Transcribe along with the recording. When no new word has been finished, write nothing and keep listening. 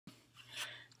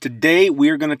Today we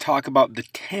are going to talk about the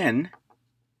 10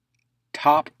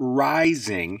 top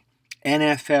rising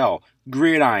NFL,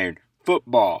 gridiron,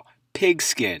 football,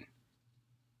 pigskin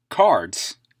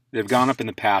cards that have gone up in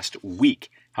the past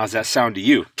week. How's that sound to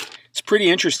you? It's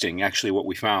pretty interesting, actually, what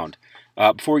we found.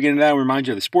 Before we get into that, I'll remind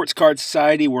you of the Sports Card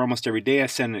Society, where almost every day I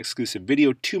send an exclusive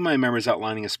video to my members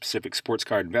outlining a specific sports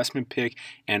card investment pick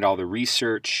and all the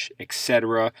research,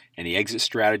 etc., and the exit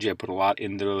strategy. I put a lot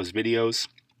into those videos.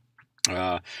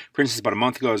 For instance, about a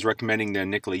month ago, I was recommending the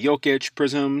Nikola Jokic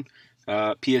Prism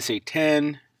PSA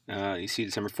 10. You see,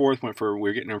 December 4th we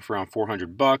were getting them for around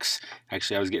 $400.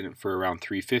 Actually, I was getting it for around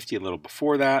 $350 a little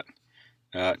before that.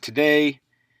 Today,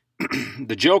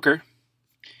 the Joker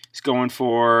is going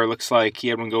for, looks like he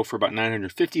had one go for about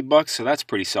 $950, so that's a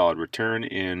pretty solid return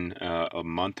in a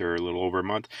month or a little over a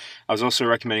month. I was also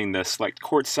recommending the Select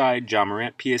Courtside John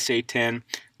Morant PSA 10.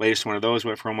 Latest one of those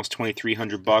went for almost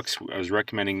 $2,300. I was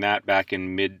recommending that back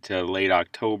in mid to late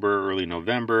October, early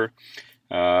November.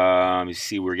 You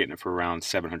see, we're getting it for around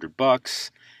 $700.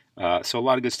 So a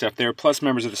lot of good stuff there. Plus,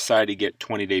 members of the society get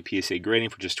 20-day PSA grading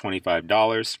for just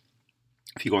 $25.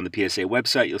 If you go on the PSA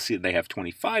website, you'll see that they have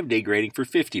 25-day grading for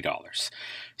 $50.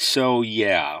 So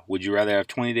yeah, would you rather have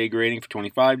 20-day grading for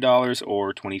 $25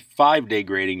 or 25-day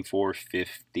grading for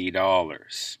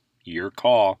 $50? Your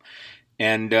call.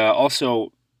 And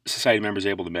also, society members are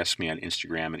able to message me on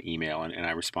Instagram and email, and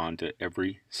I respond to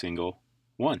every single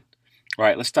one. All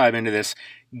right, let's dive into this.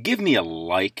 Give me a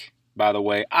like, by the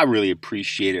way. I really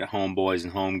appreciate it, homeboys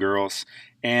and homegirls.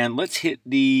 And let's hit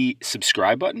the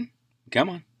subscribe button. Come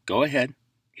on, go ahead.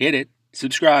 Hit it.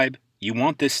 Subscribe. You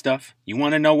want this stuff. You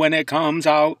want to know when it comes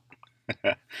out.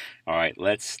 All right,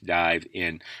 let's dive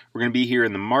in. We're going to be here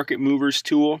in the Market Movers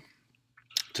tool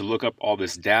to look up all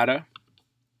this data.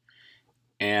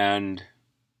 And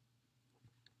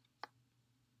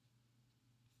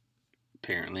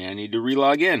apparently I need to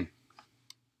relog in.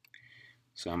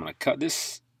 So I'm going to cut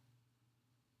this.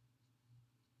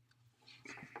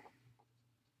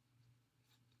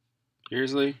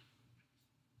 Seriously?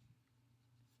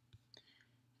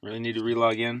 Really need to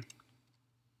relog in?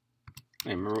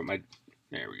 I remember what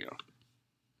there we go.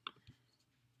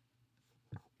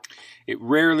 It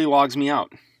rarely logs me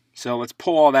out. So let's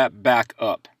pull all that back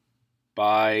up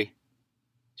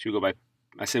should we go by,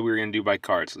 I said we were going to do by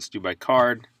cards. Let's do by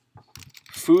card.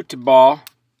 Football.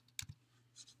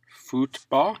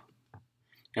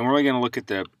 And we're only going to look at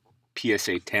the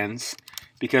PSA 10s,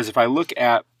 because if I look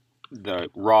at the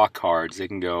raw cards, they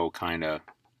can go kind of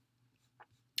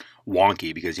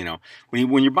wonky, because, you know,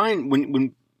 when you're buying,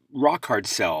 when raw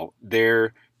cards sell,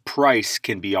 their price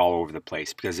can be all over the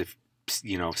place, because if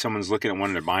someone's looking at one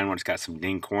and they're buying one that's got some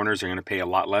ding corners, they're going to pay a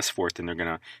lot less for it than they're going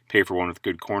to pay for one with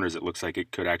good corners that looks like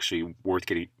it could actually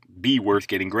be worth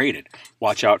getting graded.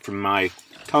 Watch out for my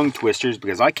tongue twisters,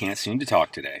 because I can't seem to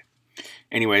talk today.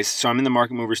 Anyways, so I'm in the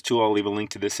Market Movers tool. I'll leave a link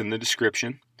to this in the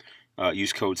description.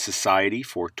 Use code SOCIETY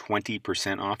for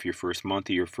 20% off your first month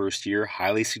of your first year.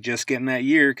 Highly suggest getting that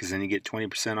year, because then you get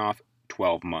 20% off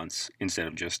 12 months instead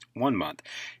of just 1 month.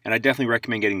 And I definitely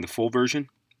recommend getting the full version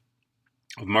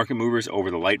of Market Movers over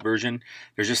the light version.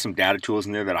 There's just some data tools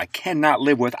in there that I cannot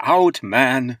live without,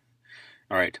 man.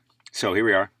 All right, so here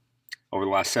we are. Over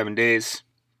the last 7 days,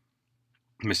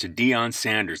 Mr. Deion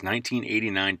Sanders,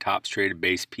 1989 Topps Traded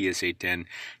Base PSA 10,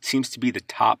 seems to be the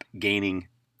top gaining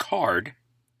card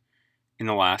in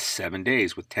the last 7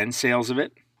 days, with 10 sales of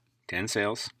it. 10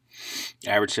 sales.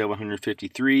 Average sale of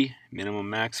 153, minimum,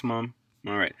 maximum.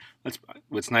 All right,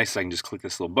 what's nice is I can just click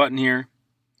this little button here.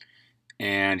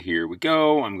 And here we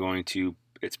go.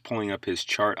 It's pulling up his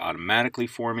chart automatically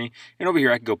for me. And over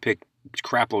here I can go pick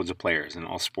crap loads of players in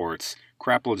all sports,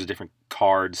 crap loads of different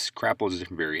cards, crap loads of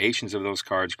different variations of those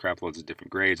cards, crap loads of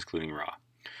different grades, including raw.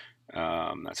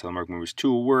 That's how the Market Movers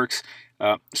tool works.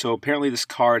 So apparently this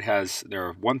card there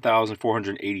are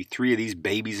 1,483 of these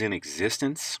babies in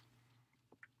existence.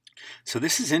 So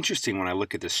this is interesting when I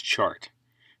look at this chart.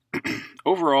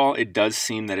 Overall, it does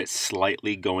seem that it's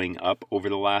slightly going up over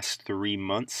the last 3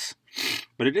 months,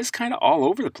 but it is kind of all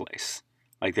over the place.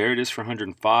 Like there it is for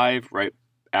 105, right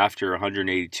after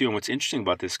 182. And what's interesting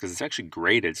about this, because it's actually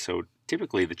graded, so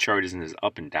typically the chart isn't as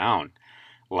up and down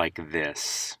like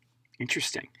this.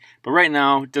 Interesting. But right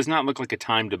now, it does not look like a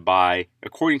time to buy,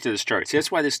 according to this chart. See,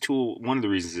 that's why this tool, one of the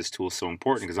reasons this tool is so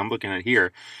important, because I'm looking at it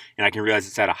here, and I can realize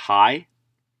it's at a high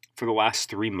for the last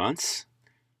 3 months.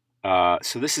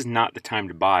 So this is not the time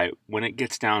to buy. When it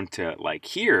gets down to like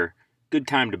here, good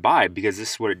time to buy, because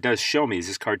this is what it does show me is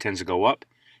this card tends to go up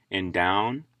and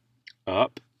down,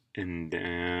 up and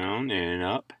down and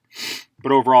up.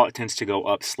 But overall, it tends to go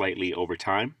up slightly over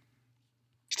time.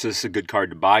 So this is a good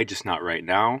card to buy, just not right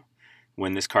now.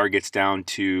 When this card gets down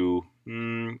to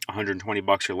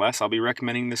 $120 or less, I'll be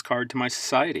recommending this card to my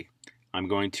society. I'm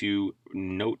going to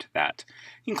note that.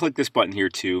 You can click this button here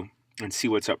too and see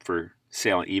what's up for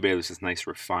sale on eBay. There's this nice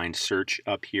refined search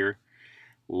up here.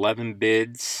 11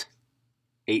 bids,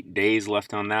 8 days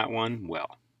left on that one.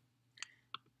 Well,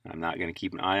 I'm not going to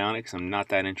keep an eye on it because I'm not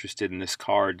that interested in this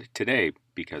card today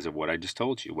because of what I just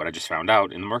told you, what I just found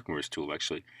out in the Market Movers tool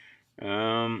actually.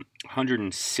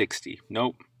 160.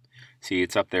 Nope. See,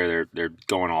 it's up there. They're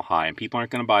going all high, and people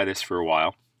aren't going to buy this for a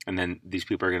while. And then these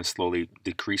people are going to slowly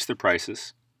decrease their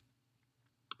prices.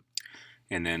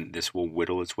 And then this will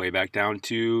whittle its way back down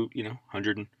to,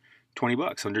 $120,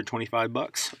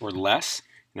 $125 or less.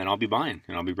 And then I'll be buying,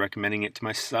 and I'll be recommending it to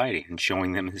my society and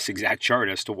showing them this exact chart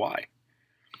as to why.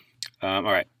 All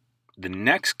right, the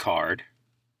next card,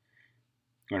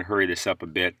 I'm going to hurry this up a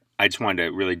bit. I just wanted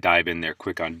to really dive in there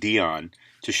quick on Dion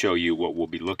to show you what we'll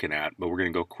be looking at, but we're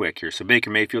going to go quick here. So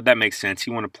Baker Mayfield, that makes sense. He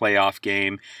won a playoff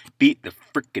game, beat the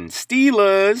freaking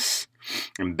Steelers.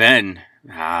 And Ben,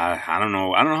 I don't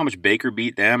know how much Baker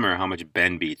beat them or how much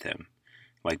Ben beat them.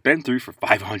 Like, Ben threw for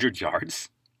 500 yards,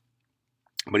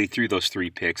 but he threw those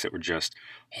 3 picks that were just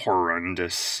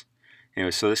horrendous. Anyway,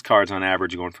 so this card's on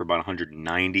average going for about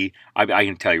 190. I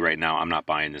can tell you right now, I'm not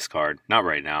buying this card. Not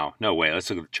right now. No way. Let's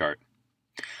look at the chart.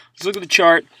 Let's look at the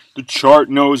chart. The chart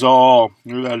knows all.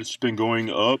 You know that it's been going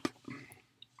up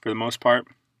for the most part?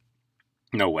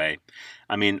 No way.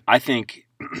 I mean, I think,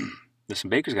 listen,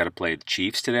 Baker's got to play the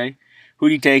Chiefs today. Who are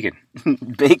you taking?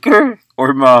 Baker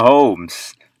or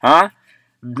Mahomes? Huh?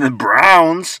 The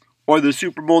Browns or the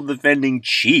Super Bowl defending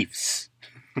Chiefs?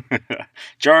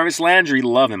 Jarvis Landry,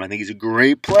 love him. I think he's a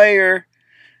great player.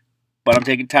 But I'm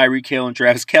taking Tyreek Hill and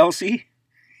Travis Kelce.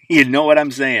 You know what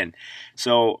I'm saying?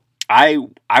 So I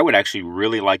would actually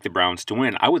really like the Browns to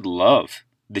win. I would love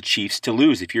the Chiefs to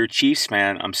lose. If you're a Chiefs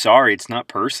fan, I'm sorry. It's not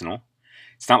personal.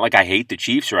 It's not like I hate the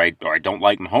Chiefs or I don't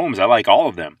like Mahomes. I like all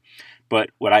of them.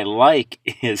 But what I like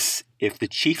is if the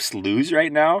Chiefs lose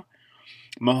right now,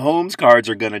 Mahomes cards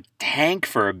are going to tank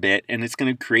for a bit and it's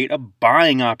going to create a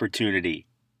buying opportunity.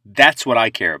 That's what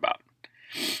I care about.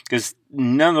 Because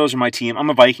none of those are my team. I'm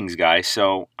a Vikings guy,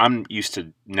 so I'm used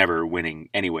to never winning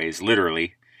anyways,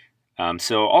 literally.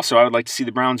 So also I would like to see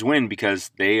the Browns win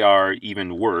because they are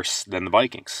even worse than the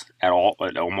Vikings at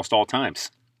almost all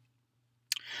times.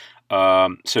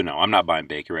 So no, I'm not buying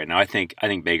Baker right now. I think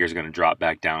Baker's going to drop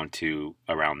back down to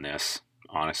around this,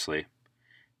 honestly.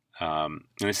 And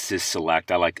this is his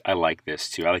select. I like this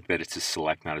too. I like that it's his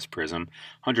select, not his prism.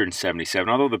 177.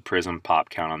 Although the prism pop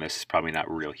count on this is probably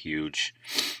not real huge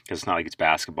because it's not like it's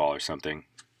basketball or something.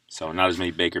 So not as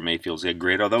many Baker Mayfields did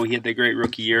great. Although he had that great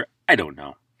rookie year, I don't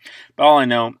know. But all I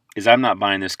know is I'm not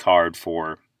buying this card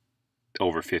for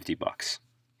over $50.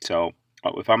 So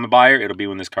if I'm a buyer, it'll be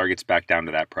when this card gets back down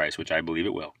to that price, which I believe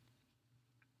it will.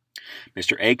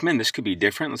 Mr. Aikman, this could be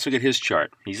different. Let's look at his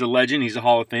chart. He's a legend. He's a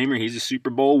Hall of Famer. He's a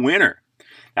Super Bowl winner.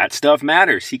 That stuff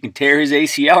matters. He can tear his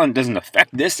ACL and it doesn't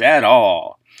affect this at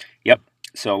all. Yep.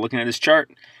 So looking at his chart,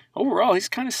 overall, he's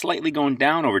kind of slightly going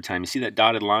down over time. You see that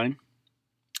dotted line?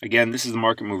 Again, this is the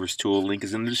Market Movers tool. Link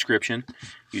is in the description.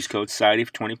 Use code SOCIETY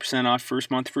for 20% off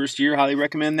first month, first year. Highly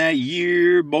recommend that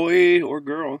year, boy or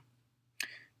girl.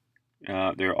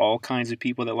 There are all kinds of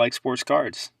people that like sports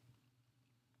cards.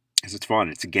 Because it's fun.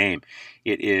 It's a game.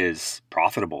 It is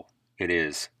profitable. It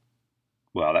is,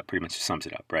 well, that pretty much sums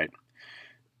it up, right?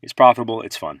 It's profitable.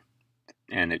 It's fun.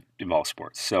 And it involves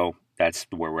sports. So that's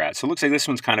where we're at. So it looks like this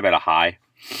one's kind of at a high.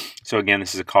 So again,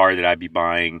 this is a card that I'd be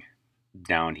buying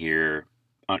down here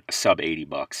sub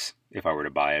 $80 if I were to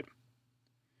buy it.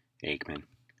 Aikman.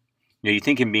 You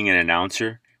think him being an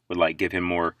announcer would like give him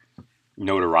more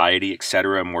notoriety,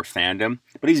 etc., more fandom,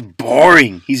 but he's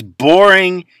boring. He's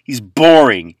boring. He's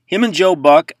boring. Him and Joe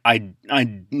Buck, I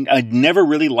never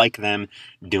really like them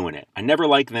doing it. I never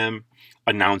like them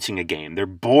announcing a game. They're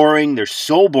boring. They're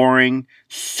so boring,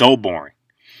 so boring.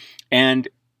 And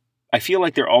I feel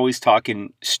like they're always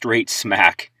talking straight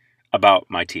smack about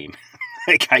my team.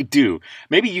 Like I do.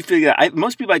 Maybe you feel that.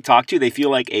 Most people I talk to, they feel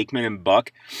like Aikman and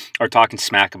Buck are talking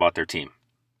smack about their team.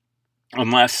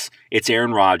 Unless it's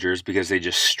Aaron Rodgers, because they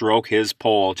just stroke his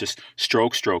pole, just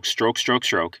stroke, stroke, stroke, stroke,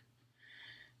 stroke.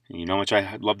 And you know how much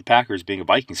I love the Packers, being a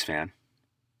Vikings fan.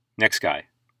 Next guy.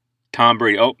 Tom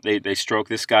Brady. Oh, they stroke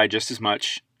this guy just as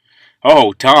much.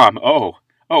 Oh, Tom. Oh,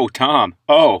 Tom.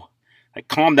 Oh. Like,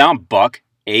 calm down, Buck.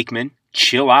 Aikman.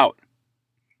 Chill out.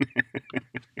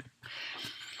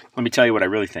 Let me tell you what I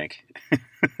really think.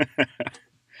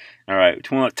 All right.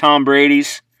 Tom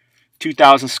Brady's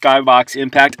 2000 Skybox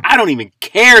Impact. I don't even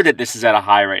care that this is at a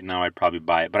high right now. I'd probably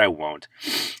buy it, but I won't.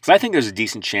 Because I think there's a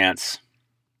decent chance.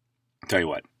 I'll tell you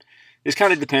what. This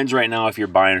kind of depends right now if you're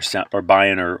buying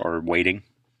or waiting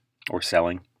or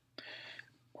selling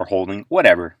or holding,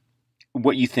 whatever.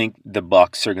 What you think the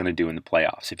Bucs are going to do in the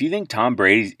playoffs. If you think Tom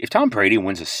Brady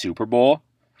wins a Super Bowl,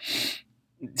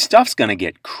 stuff's going to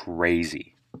get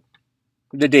crazy.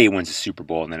 The day he wins the Super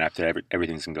Bowl, and then after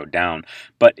everything's going to go down.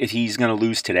 But if he's going to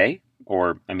lose today,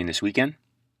 this weekend,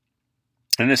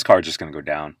 then this card's just going to go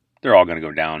down. They're all going to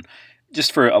go down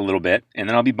just for a little bit, and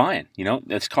then I'll be buying.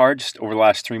 This card just over the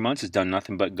last 3 months has done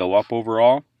nothing but go up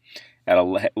overall.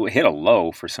 Hit a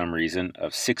low for some reason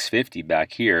of 650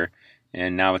 back here,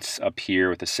 and now it's up here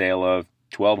with a sale of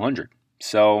 1200.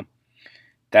 So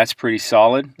that's pretty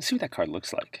solid. Let's see what that card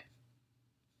looks like.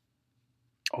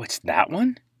 Oh, it's that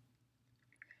one?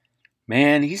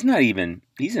 Man, he's in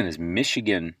his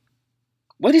Michigan.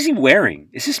 What is he wearing?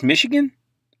 Is this Michigan?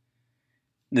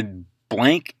 The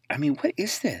blank, what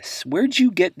is this? Where'd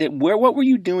you get that? What were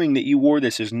you doing that you wore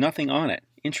this? There's nothing on it.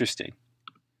 Interesting.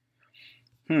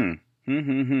 Okay,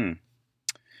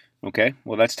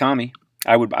 well, that's Tommy.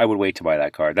 I would wait to buy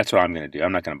that card. That's what I'm going to do.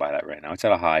 I'm not going to buy that right now. It's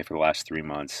at a high for the last 3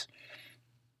 months.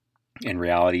 In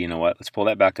reality, you know what? Let's pull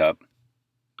that back up.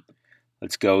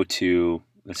 Let's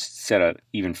set a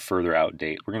even further out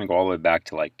date. We're going to go all the way back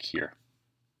to like here.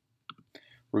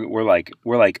 We're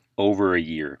like over a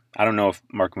year. I don't know if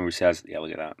Mark Movers has. Yeah,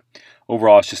 look at that.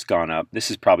 Overall, it's just gone up. This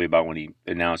is probably about when he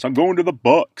announced, "I'm going to the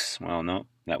Bucs." Well, no,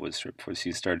 that was before the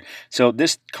season started. So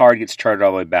this card gets charted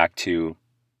all the way back to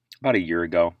about a year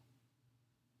ago.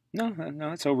 No,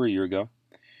 it's over a year ago.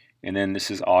 And then this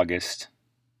is August.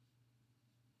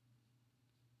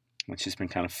 It's just been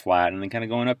kind of flat and then kind of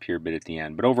going up here a bit at the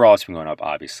end. But overall, it's been going up,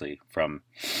 obviously, from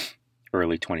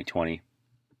early 2020.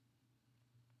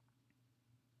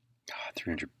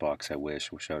 $300. I wish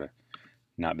I would have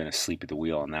not been asleep at the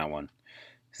wheel on that one.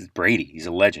 This is Brady. He's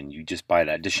a legend. You just buy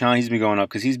that. Deshaun, he's been going up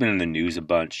because he's been in the news a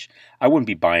bunch. I wouldn't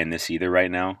be buying this either right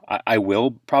now. I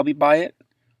will probably buy it,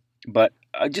 but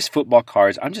just football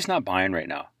cards, I'm just not buying right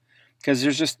now because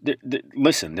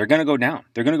listen, they're going to go down.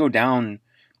 They're going to go down.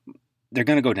 They're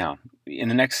going to go down in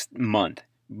the next month.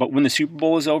 But when the Super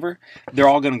Bowl is over, they're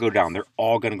all going to go down. They're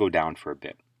all going to go down for a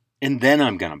bit, and then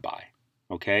I'm going to buy.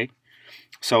 Okay.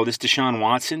 So this Deshaun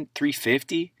Watson,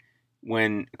 $350,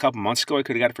 when a couple months ago I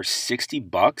could have got it for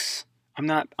 $60. I'm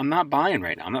not buying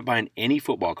right now. I'm not buying any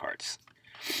football cards.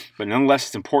 But nonetheless,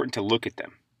 it's important to look at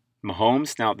them.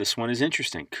 Mahomes, now this one is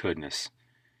interesting. Goodness.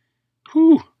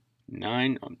 Whew.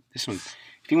 9. This one, if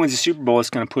he wins the Super Bowl,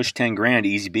 it's going to push 10 grand,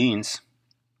 easy beans.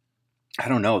 I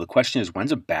don't know. The question is,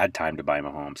 when's a bad time to buy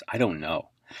Mahomes? I don't know.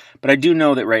 But I do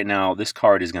know that right now, this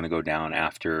card is going to go down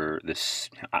after this.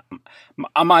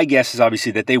 My guess is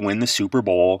obviously that they win the Super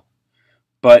Bowl,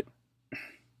 but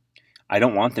I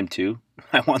don't want them to.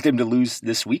 I want them to lose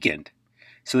this weekend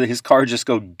so that his cards just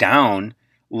go down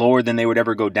lower than they would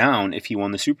ever go down if he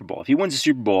won the Super Bowl. If he wins the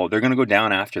Super Bowl, they're going to go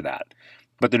down after that,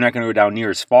 but they're not going to go down near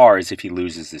as far as if he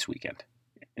loses this weekend.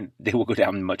 And they will go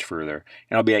down much further.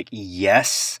 And I'll be like,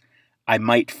 yes, I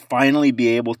might finally be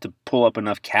able to pull up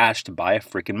enough cash to buy a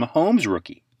freaking Mahomes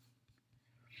rookie.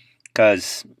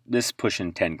 Because this is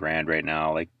pushing 10 grand right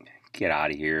now. Like, get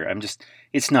out of here.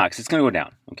 It's not, because it's going to go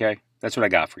down, okay? That's what I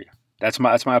got for you. That's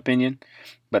my opinion,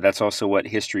 but that's also what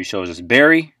history shows us.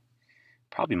 Barry,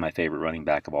 probably my favorite running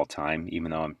back of all time,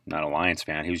 even though I'm not a Lions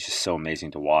fan. He was just so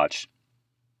amazing to watch.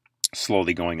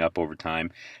 Slowly going up over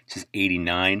time. This is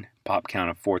 89, pop count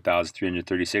of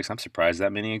 4,336. I'm surprised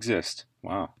that many exist.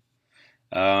 Wow.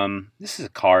 This is a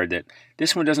card that,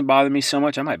 this one doesn't bother me so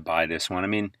much. I might buy this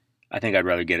one. I think I'd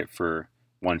rather get it for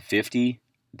 $150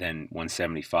 than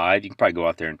 $175. You can probably go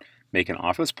out there and make an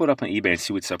offer. Let's put it up on eBay and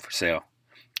see what's up for sale.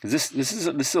 Because this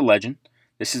is a legend.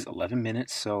 This is 11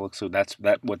 minutes, so that's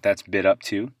what that's bid up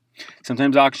to.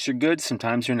 Sometimes auctions are good,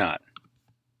 sometimes they're not.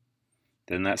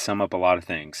 Doesn't that sum up a lot of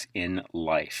things in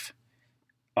life?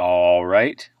 All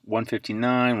right, 159,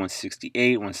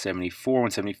 168, 174,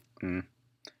 170.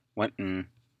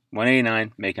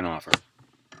 189, make an offer.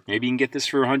 Maybe you can get this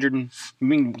for 100 and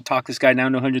we can talk this guy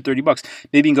down to $130.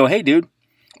 Maybe you can go, hey dude,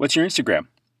 what's your Instagram?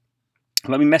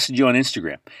 Let me message you on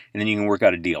Instagram, and then you can work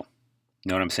out a deal. You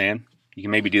know what I'm saying? You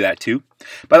can maybe do that too.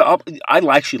 But I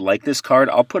actually like this card.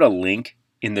 I'll put a link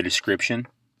in the description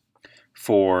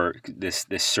for this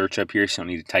search up here, so I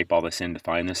don't need to type all this in to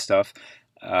find this stuff.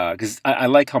 Because I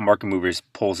like how Market Movers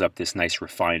pulls up this nice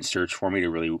refined search for me to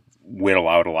really whittle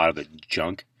out a lot of the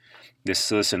junk.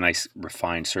 This is a nice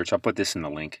refined search. I'll put this in the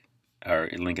link, or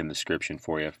a link in the description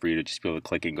for you to just be able to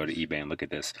click and go to eBay and look at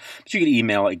this. But you can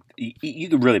email, you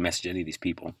can really message any of these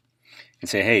people. and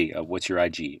say, hey, what's your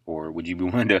IG? Or would you be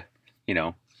willing to,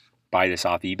 buy this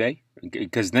off eBay?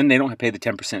 Because then they don't have to pay the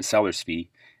 10% seller's fee,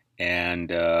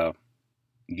 and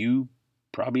you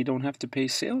probably don't have to pay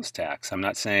sales tax. I'm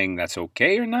not saying that's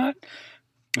okay or not.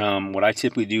 What I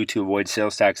typically do to avoid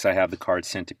sales tax, I have the card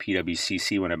sent to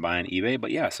PWCC when I buy on eBay.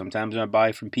 But yeah, sometimes when I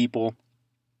buy from people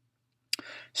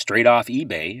straight off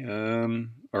eBay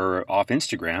or off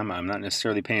Instagram, I'm not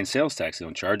necessarily paying sales tax. They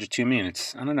don't charge it to me, and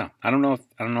it's I don't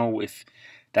know if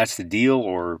that's the deal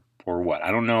or what.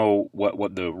 I don't know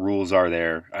what the rules are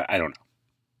there. I don't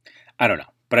know.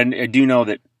 But I do know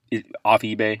that off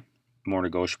eBay, more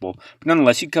negotiable. But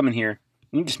nonetheless, you can come in here.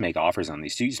 You can just make offers on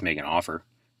these. You just make an offer.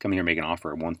 Come in here, make an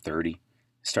offer at 130.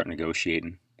 Start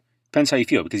negotiating. Depends how you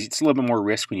feel, because it's a little bit more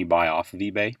risk when you buy off of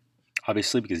eBay,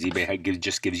 obviously, because eBay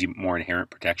just gives you more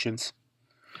inherent protections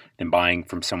than buying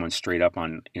from someone straight up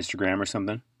on Instagram or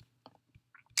something,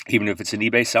 even if it's an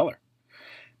eBay seller.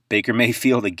 Baker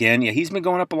Mayfield again. Yeah, he's been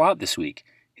going up a lot this week.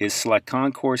 His Select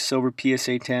Concourse Silver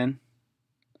PSA 10.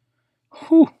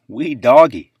 Whew, wee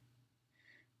doggy.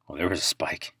 Oh, there was a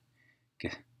spike.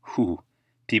 Whew.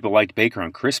 People liked Baker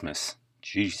on Christmas.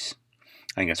 Jeez.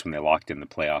 I think that's when they locked in the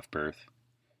playoff berth.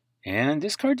 And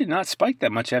this card did not spike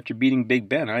that much after beating Big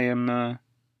Ben. I'm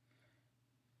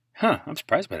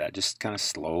surprised by that. Just kind of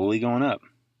slowly going up.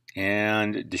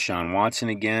 And Deshaun Watson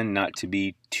again, not to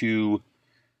be too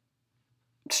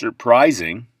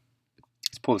surprising.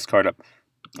 Let's pull this card up.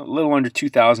 A little under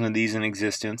 2,000 of these in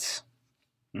existence.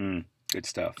 Good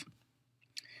stuff.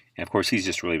 And of course, he's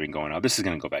just really been going up. This is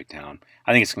going to go back down.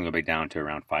 I think it's going to go back down to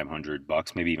around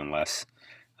 $500, maybe even less.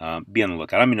 Be on the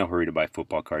lookout. I'm in no hurry to buy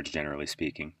football cards, generally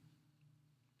speaking.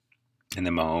 And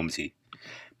then Mahomesy,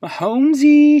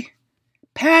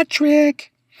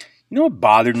 Patrick. You know what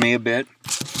bothered me a bit?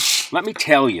 Let me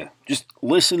tell you. Just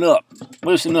listen up.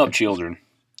 Listen up, children.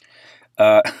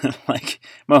 Like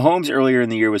Mahomes earlier in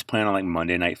the year was playing on like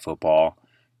Monday Night Football,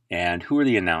 and who are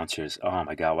the announcers? Oh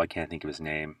my God, why can't I think of his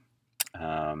name?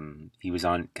 He was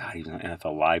on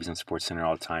NFL Live. He's on SportsCenter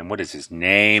all the time. What is his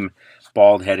name?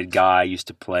 Bald-headed guy, used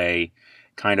to play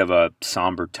kind of a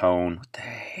somber tone. What the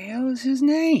hell is his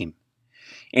name?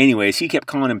 Anyways, he kept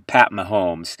calling him Pat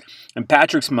Mahomes, and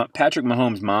Patrick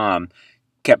Mahomes' mom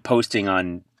kept posting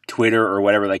on Twitter or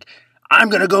whatever, like, I'm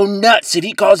gonna go nuts if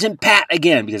he calls him Pat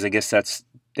again, because I guess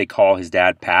they call his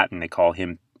dad Pat, and they call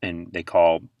him, and they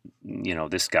call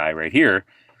this guy right here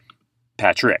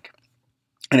Patrick.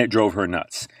 And it drove her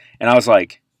nuts. And I was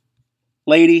like,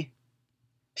 lady,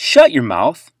 shut your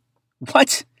mouth.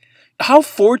 What? How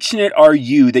fortunate are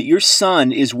you that your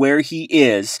son is where he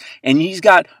is and he's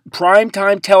got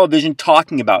primetime television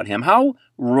talking about him? How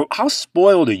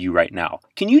spoiled are you right now?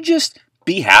 Can you just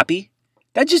be happy?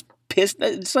 That just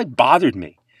it's like bothered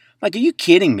me. Like, are you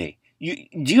kidding me? Do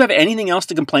you have anything else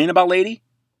to complain about, lady?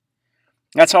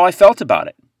 That's how I felt about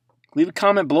it. Leave a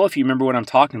comment below if you remember what I'm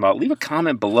talking about. Leave a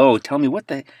comment below. Tell me what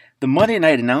the Monday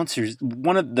night announcers,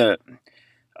 what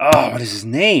is his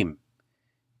name?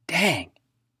 Dang.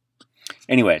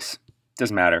 Anyways,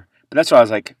 doesn't matter. But that's why I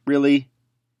was like, really?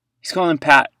 He's calling him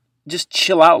Pat. Just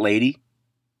chill out, lady.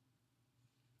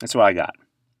 That's what I got.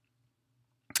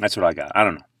 I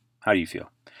don't know. How do you feel?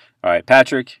 All right,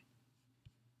 Patrick.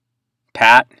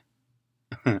 Pat.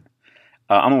 I'm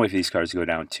going to wait for these cards to go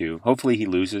down too. Hopefully he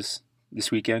loses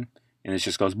this weekend. And it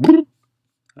just goes, boop.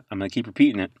 I'm going to keep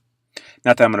repeating it.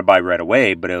 Not that I'm going to buy right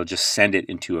away, but it'll just send it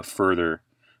into a further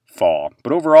fall.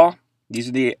 But overall, these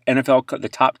are the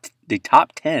the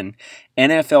top 10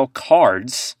 NFL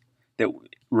cards that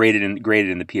graded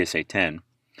in the PSA 10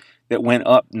 that went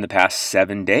up in the past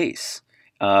 7 days.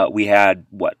 We had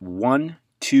one,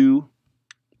 two,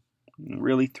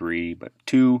 really three, but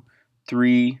two,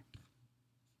 three.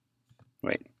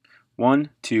 Wait, 1,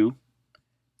 2,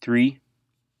 3.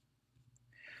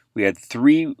 We had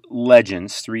 3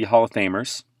 legends, 3 Hall of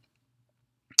Famers,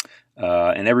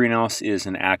 and everyone else is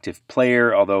an active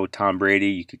player, although Tom Brady,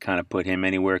 you could kind of put him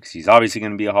anywhere because he's obviously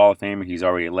going to be a Hall of Famer. He's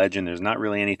already a legend. There's not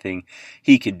really anything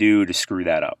he could do to screw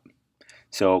that up.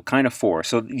 So kind of 4.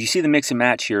 So you see the mix and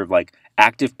match here of like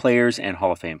active players and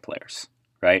Hall of Fame players,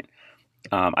 right?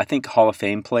 I think Hall of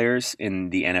Fame players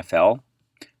in the NFL,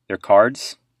 their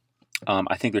cards,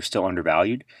 I think they're still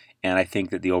undervalued. And I think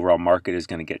that the overall market is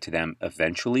going to get to them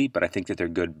eventually, but I think that they're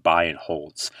good buy and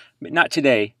holds. But not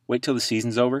today. Wait till the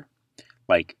season's over.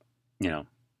 Like,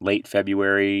 late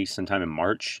February, sometime in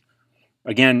March.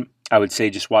 Again, I would say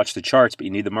just watch the charts, but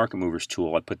you need the Market Movers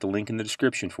tool. I put the link in the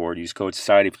description for it. Use code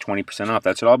SOCIETY for 20% off.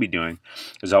 That's what I'll be doing,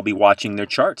 is I'll be watching their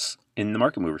charts in the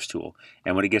Market Movers tool.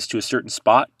 And when it gets to a certain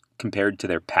spot compared to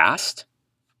their past,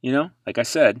 like I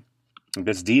said, like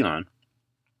that's Dion.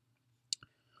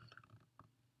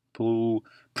 Pull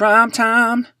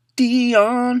primetime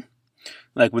Dion.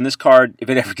 Like when this card, if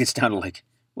it ever gets down to like,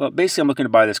 well, basically I'm looking to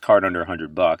buy this card under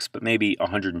 $100, but maybe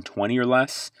 120 or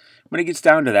less. When it gets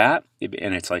down to that,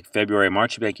 and it's like February,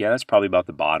 March, you'll be like, yeah, that's probably about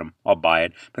the bottom. I'll buy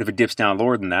it. But if it dips down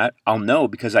lower than that, I'll know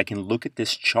because I can look at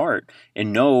this chart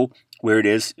and know where it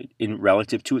is in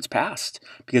relative to its past.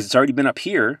 Because it's already been up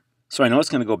here, so I know it's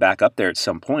going to go back up there at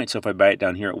some point. So if I buy it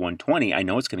down here at 120, I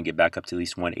know it's going to get back up to at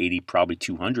least 180, probably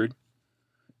 200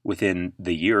 within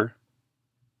the year.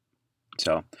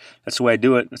 So that's the way I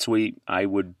do it. That's the way I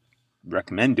would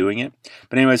recommend doing it.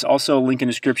 But anyways, also a link in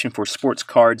the description for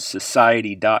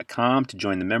SportsCardSociety.com to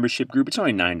join the membership group. It's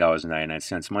only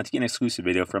 $9.99 a month. You get an exclusive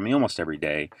video from me almost every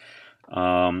day.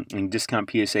 And discount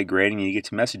PSA grading, and you get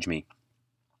to message me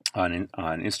on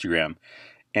Instagram.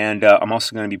 And I'm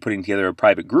also going to be putting together a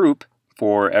private group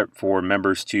for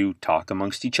members to talk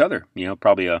amongst each other. You know,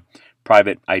 probably a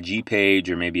private IG page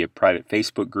or maybe a private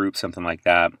Facebook group, something like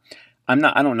that. I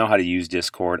don't know how to use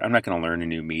Discord. I'm not going to learn a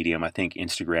new medium. I think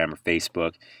Instagram or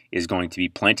Facebook is going to be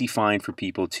plenty fine for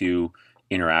people to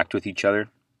interact with each other.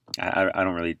 I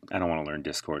don't want to learn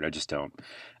Discord. I just don't.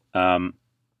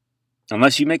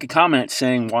 Unless you make a comment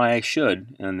saying why I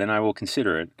should, and then I will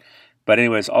consider it. But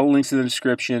anyways, all the links in the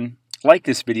description. Like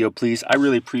this video, please. I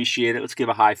really appreciate it. Let's give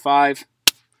a high five.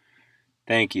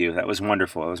 Thank you. That was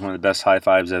wonderful. It was one of the best high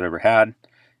fives I've ever had.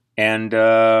 And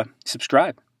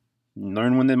subscribe.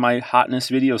 Learn when my hotness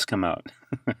videos come out.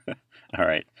 All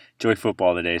right. Enjoy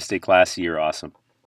football today. Stay classy. You're awesome.